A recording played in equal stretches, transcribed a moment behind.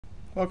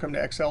Welcome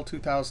to Excel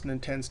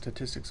 2010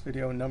 Statistics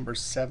video number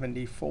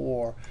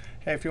 74.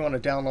 Hey, if you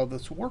want to download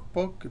this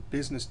workbook,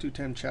 Business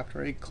 210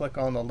 Chapter 8, click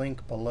on the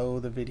link below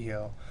the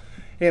video.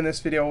 In this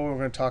video, we're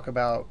going to talk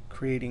about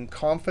creating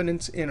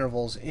confidence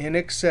intervals in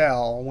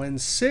Excel when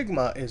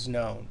sigma is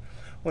known.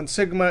 When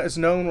sigma is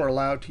known, we're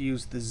allowed to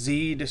use the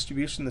Z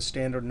distribution, the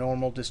standard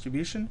normal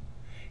distribution.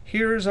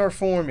 Here's our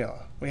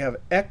formula. We have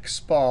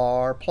X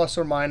bar plus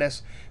or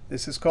minus.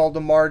 This is called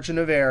the margin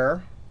of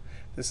error.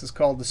 This is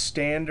called the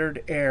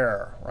standard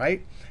error,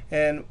 right?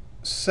 And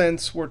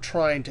since we're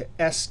trying to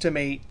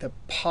estimate the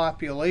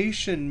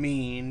population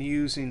mean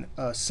using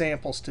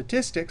sample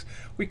statistics,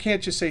 we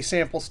can't just say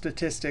sample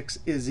statistics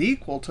is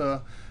equal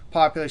to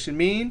population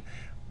mean.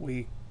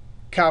 We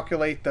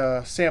calculate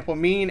the sample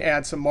mean,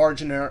 add some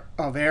margin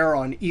of error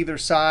on either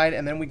side,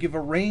 and then we give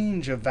a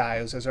range of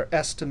values as our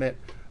estimate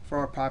for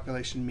our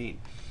population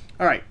mean.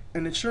 All right,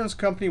 an insurance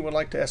company would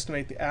like to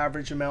estimate the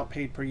average amount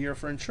paid per year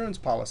for insurance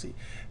policy.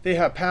 They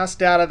have past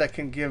data that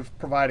can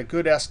provide a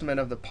good estimate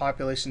of the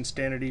population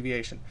standard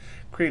deviation.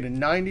 Create a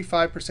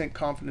 95%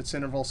 confidence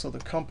interval so the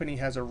company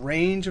has a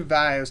range of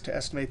values to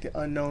estimate the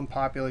unknown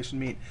population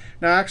mean.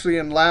 Now, actually,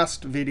 in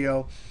last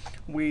video,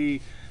 we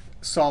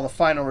saw the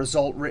final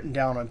result written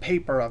down on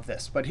paper of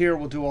this. But here,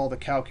 we'll do all the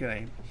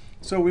calculating.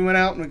 So we went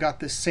out and we got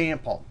this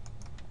sample.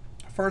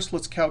 First,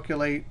 let's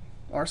calculate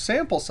our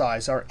sample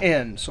size, our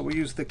n. So we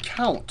use the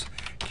count.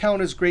 Count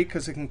is great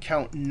because it can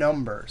count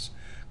numbers.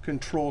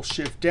 Control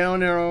Shift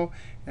down arrow,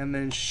 and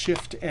then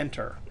Shift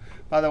Enter.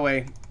 By the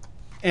way,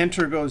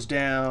 Enter goes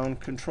down,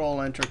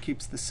 Control Enter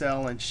keeps the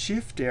cell, and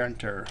Shift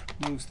Enter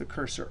moves the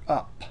cursor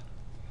up.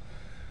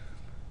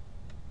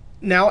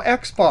 Now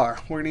X bar,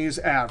 we're going to use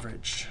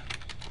average.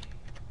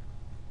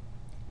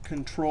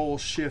 Control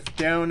Shift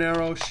down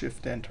arrow,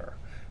 Shift Enter.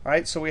 All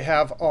right, so we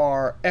have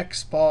our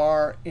X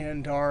bar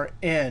and our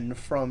n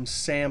from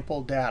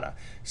sample data.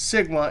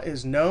 Sigma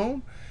is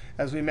known.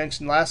 As we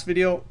mentioned last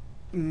video,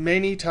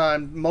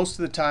 most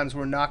of the times,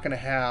 we're not going to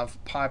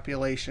have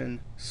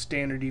population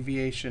standard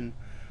deviation.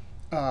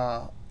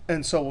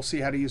 And so we'll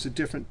see how to use a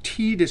different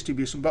t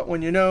distribution. But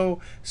when you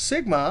know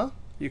sigma,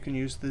 you can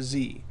use the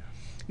z.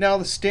 Now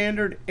the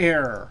standard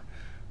error.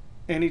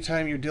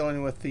 Anytime you're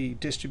dealing with the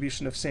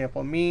distribution of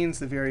sample means,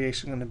 the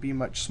variation is going to be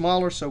much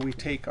smaller. So we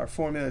take our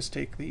formulas,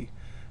 take the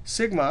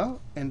sigma,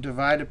 and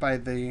divide it by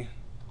the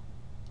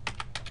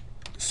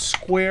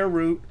square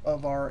root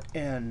of our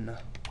n.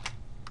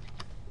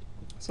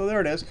 So there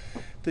it is.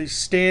 The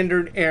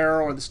standard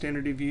error, or the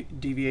standard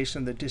deviation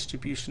of the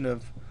distribution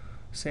of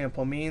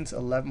sample means,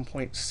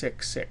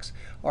 11.66.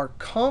 Our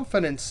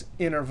confidence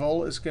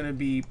interval is going to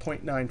be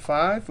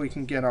 0.95. We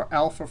can get our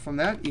alpha from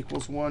that,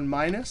 equals 1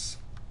 minus.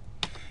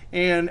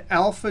 And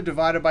alpha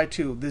divided by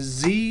 2. The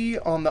z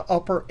on the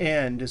upper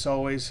end is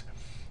always,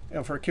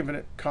 for a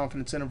given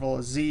confidence interval,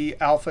 is z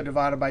alpha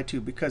divided by 2,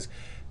 because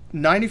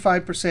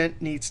 95%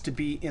 needs to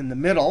be in the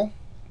middle,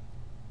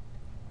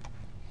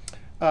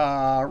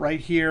 right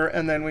here.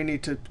 And then we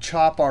need to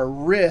chop our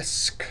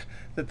risk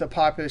that the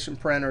population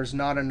parameter is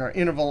not in our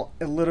interval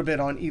a little bit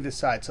on either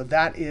side. So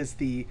that is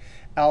the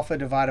alpha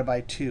divided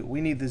by 2. We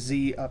need the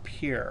z up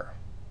here,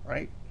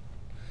 right?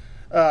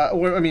 I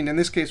mean, in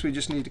this case, we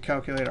just need to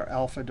calculate our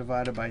alpha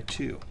divided by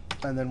 2.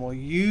 And then we'll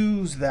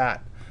use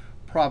that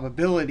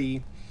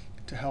probability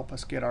to help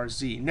us get our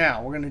z.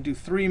 Now, we're going to do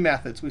 3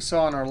 methods. We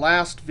saw in our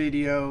last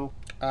video,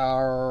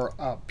 our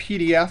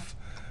PDF,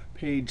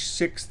 page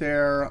 6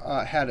 there,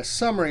 had a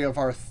summary of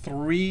our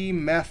 3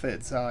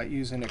 methods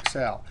using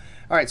Excel.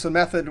 All right, so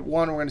method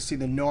 1, we're going to see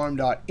the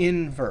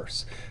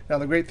NORM.INV. Now,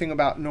 the great thing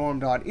about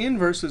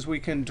NORM.INV is we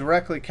can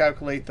directly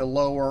calculate the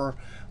lower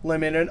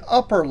limit and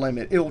upper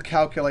limit. It'll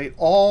calculate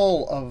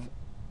it'll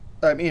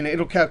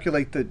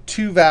calculate the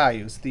 2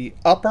 values, the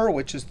upper,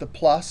 which is the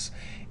plus,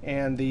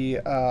 and the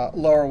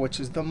lower, which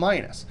is the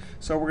minus.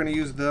 So we're going to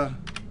use the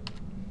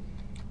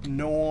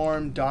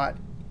NORM.INV.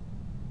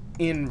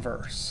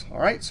 All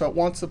right, so it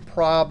wants the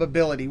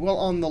probability. Well,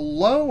 on the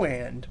low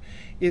end,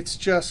 it's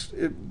just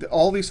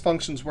all these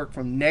functions work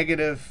from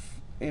negative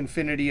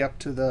infinity up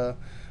to the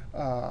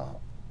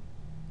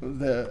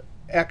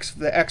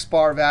x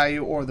bar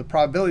value, or the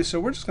probability. So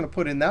we're just going to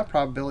put in that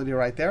probability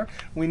right there.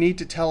 We need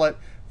to tell it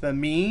the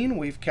mean.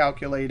 We've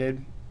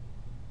calculated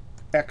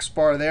x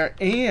bar there,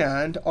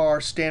 and our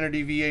standard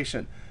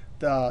deviation,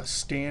 the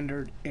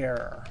standard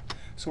error.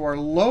 So our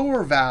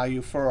lower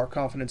value for our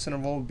confidence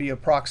interval would be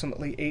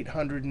approximately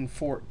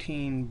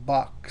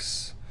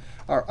 $814.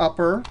 Our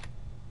upper,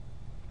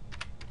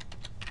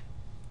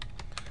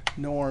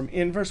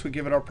 NORM.INV, we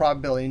give it our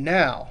probability.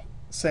 Now,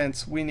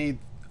 since we need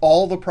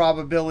all the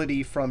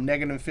probability from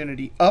negative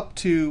infinity up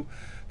to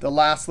the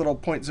last little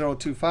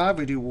 0.025,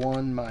 we do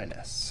 1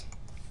 minus,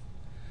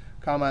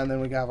 comma, and then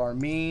we have our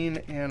mean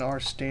and our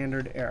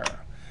standard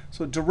error.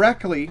 So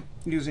directly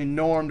using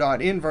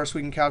NORM.INV,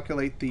 we can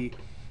calculate the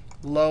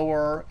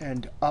lower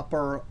and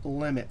upper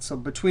limit. So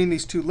between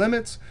these two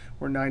limits,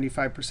 we're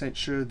 95%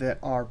 sure that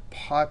our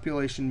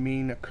population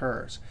mean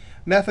occurs.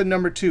 Method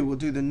number 2, we'll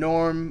do the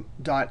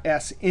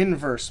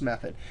NORM.S.INV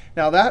method.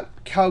 Now that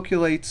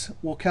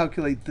will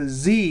calculate the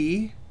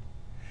z,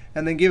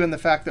 and then given the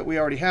fact that we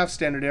already have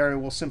standard error,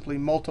 we'll simply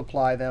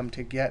multiply them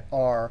to get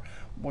our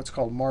what's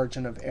called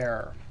margin of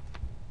error.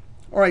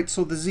 All right,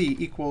 so the z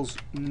equals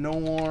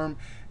norm.s,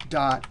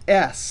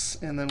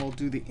 and then we'll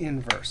do the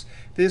inverse.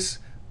 This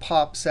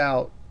pops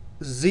out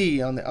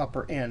z on the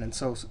upper end. And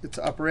so it's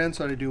upper end,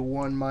 so I do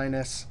 1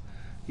 minus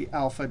the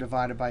alpha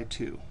divided by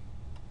 2.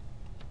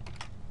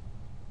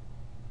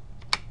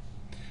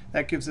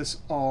 That gives us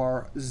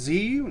our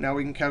z. Now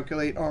we can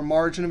calculate our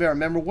margin of error.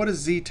 Remember, what does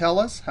z tell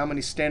us? How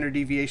many standard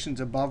deviations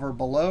above or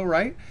below,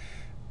 right?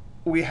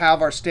 We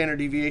have our standard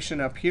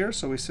deviation up here,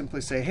 so we simply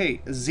say,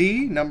 hey,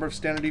 z, number of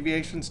standard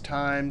deviations,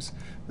 times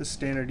the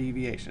standard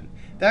deviation.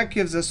 That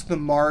gives us the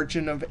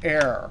margin of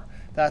error.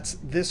 That's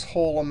this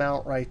whole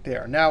amount right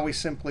there. Now we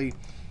simply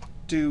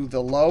do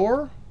the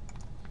lower,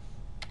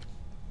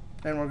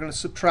 and we're going to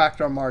subtract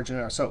our margin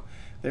of error. So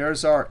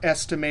there's our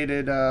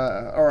estimated,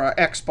 or our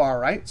x bar,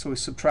 right? So we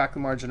subtract the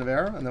margin of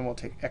error, and then we'll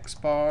take x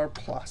bar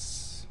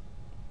plus.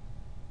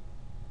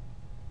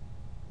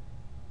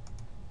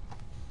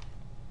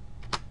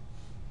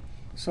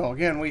 So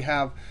again, we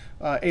have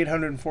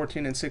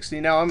 814 and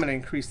 60. Now I'm going to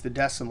increase the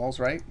decimals,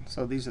 right?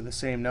 So these are the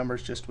same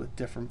numbers, just with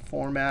different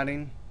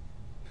formatting.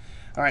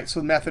 All right,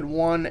 so method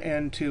 1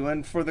 and 2.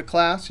 And for the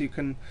class, you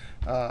can,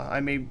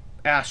 I may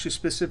ask you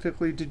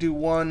specifically to do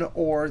one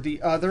or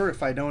the other.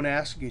 If I don't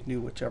ask, you can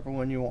do whichever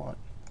one you want.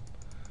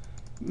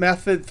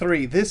 Method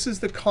 3. This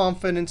is the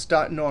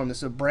confidence.norm. This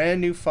is a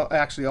brand new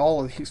actually,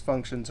 all of these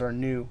functions are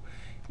new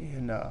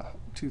in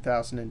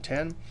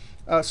 2010.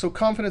 So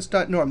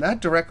confidence.norm, that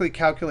directly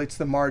calculates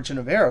the margin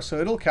of error. So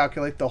it'll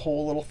calculate the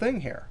whole little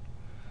thing here.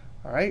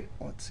 All right,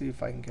 let's see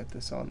if I can get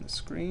this on the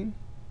screen.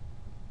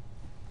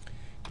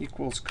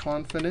 Equals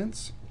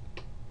confidence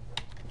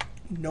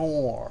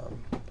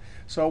norm.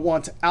 So it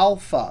wants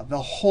alpha,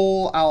 the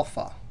whole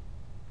alpha.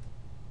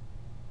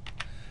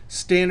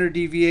 Standard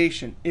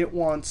deviation, it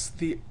wants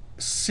the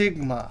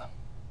sigma.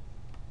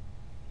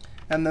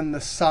 And then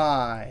the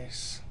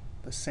size,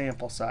 the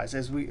sample size.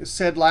 As we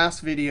said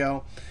last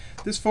video,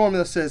 this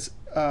formula says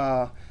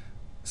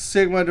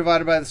sigma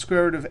divided by the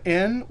square root of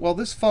n. Well,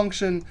 this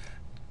function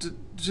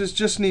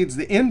just needs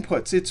the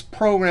inputs. It's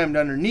programmed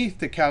underneath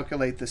to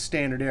calculate the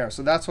standard error.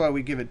 So that's why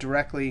we give it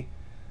directly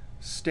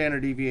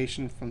standard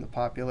deviation from the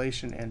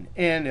population, and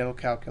n, it'll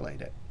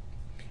calculate it.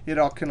 It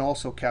can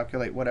also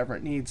calculate whatever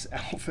it needs,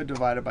 alpha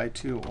divided by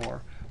 2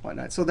 or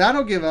whatnot. So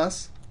that'll give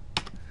us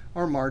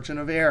our margin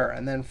of error.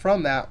 And then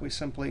from that, we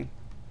simply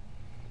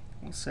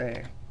will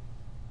say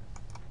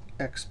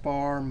x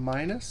bar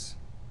minus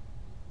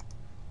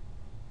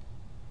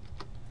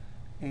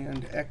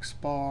and x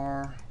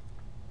bar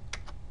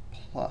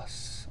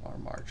plus our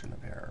margin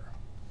of error.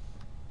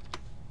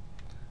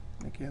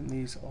 And again,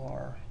 these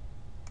are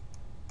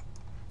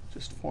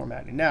just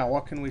formatting. Now,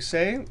 what can we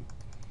say?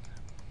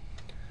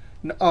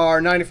 Our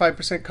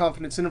 95%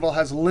 confidence interval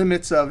has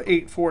limits of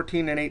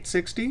 814 and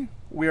 860.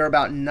 We are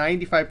about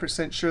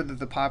 95% sure that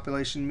the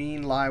population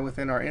mean lie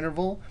within our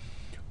interval.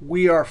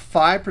 We are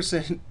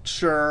 5%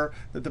 sure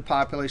that the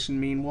population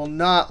mean will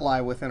not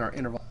lie within our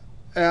interval.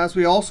 As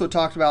we also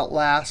talked about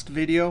last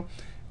video,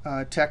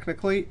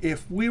 technically,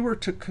 if we were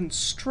to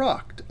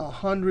construct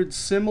 100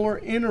 similar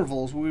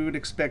intervals, we would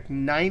expect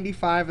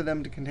 95 of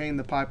them to contain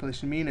the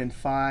population mean and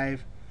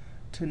 5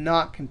 to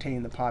not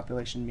contain the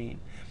population mean.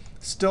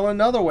 Still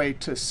another way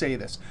to say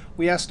this.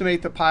 We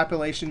estimate the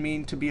population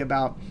mean to be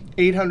about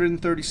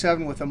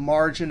 837 with a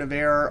margin of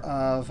error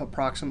of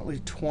approximately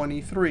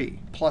 23,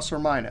 plus or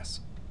minus.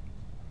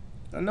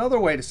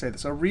 Another way to say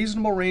this, a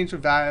reasonable range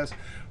of values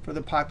for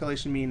the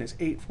population mean is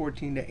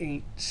 814 to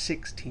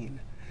 816.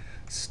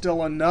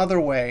 Still another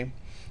way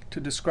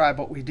to describe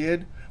what we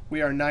did,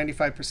 we are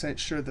 95%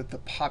 sure that the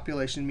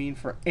population mean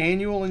for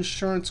annual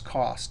insurance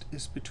cost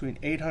is between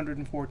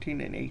 814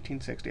 and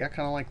 1860. I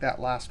kind of like that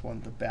last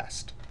one the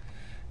best.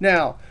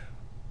 Now,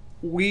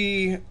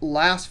 we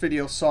last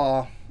video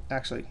saw,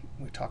 actually,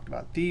 we talked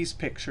about these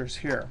pictures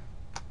here.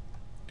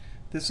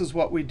 This is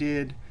what we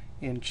did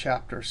in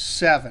Chapter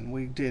 7.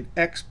 We did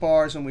x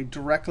bars, and we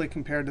directly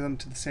compared them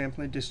to the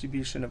sampling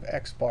distribution of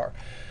x bar.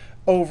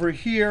 Over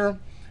here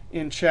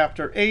in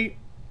Chapter 8,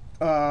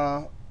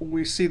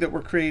 we see that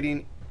we're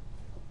creating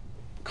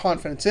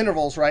confidence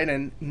intervals, right?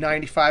 And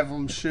 95 of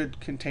them should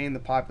contain the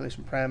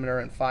population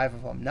parameter and 5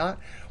 of them not.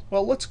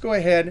 Well, let's go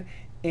ahead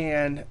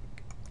and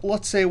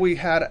let's say we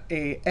had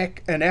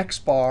an x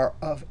bar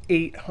of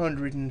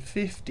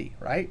 850,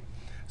 right?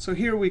 So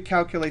here we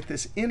calculate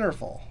this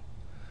interval.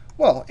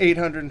 Well,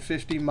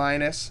 850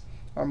 minus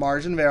our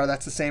margin of error.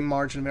 That's the same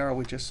margin of error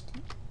we just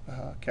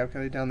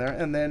calculated down there.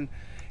 And then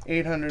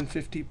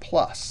 850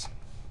 plus.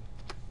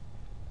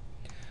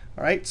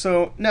 All right,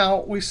 so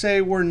now we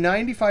say we're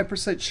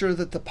 95% sure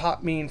that the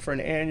pop mean for an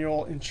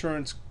annual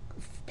insurance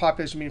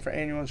population mean for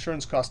annual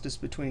insurance cost is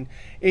between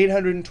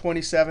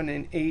 827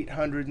 and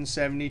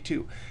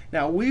 872.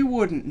 Now, we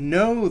wouldn't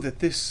know that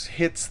this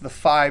hits the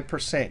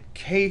 5%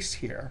 case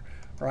here,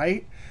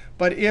 right?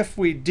 But if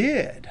we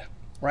did,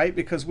 right,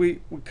 because we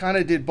kind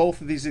of did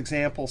both of these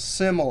examples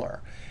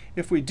similar.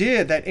 If we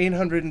did, that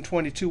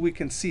 822, we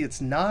can see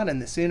it's not in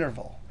this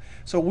interval.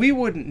 So we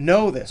wouldn't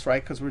know this,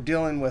 right, because we're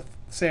dealing with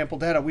sample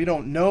data. We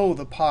don't know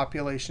the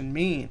population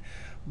mean.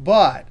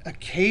 But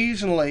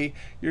occasionally,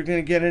 you're going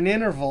to get an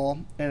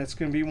interval, and it's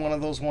going to be one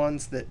of those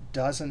ones that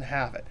doesn't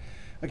have it.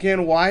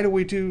 Again, why do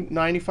we do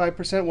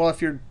 95%? Well,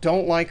 if you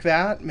don't like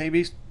that,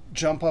 maybe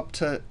jump up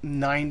to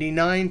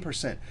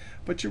 99%.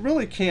 But you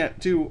really can't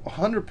do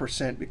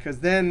 100%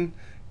 because then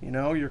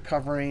you're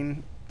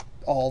covering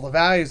all the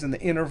values in the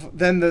interval.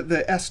 Then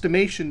the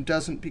estimation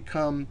doesn't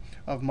become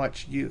of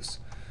much use.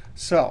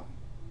 So,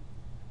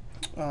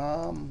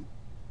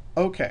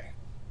 OK.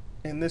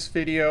 In this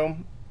video,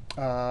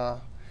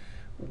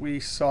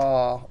 we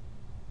saw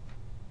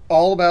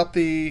all about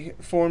the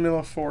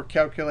formula for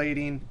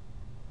calculating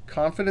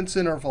confidence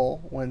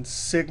interval when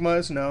sigma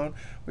is known.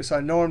 We saw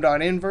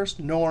NORM.INV,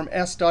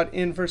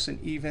 NORM.S.INV,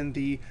 and even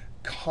the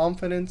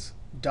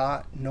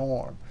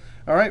CONFIDENCE.NORM.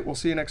 All right, we'll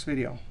see you next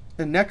video. In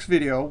the next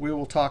video, we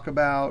will talk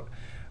about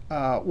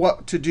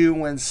what to do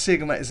when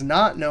sigma is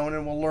not known,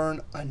 and we'll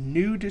learn a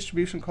new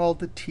distribution called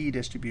the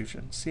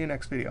t-distribution. See you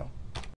next video.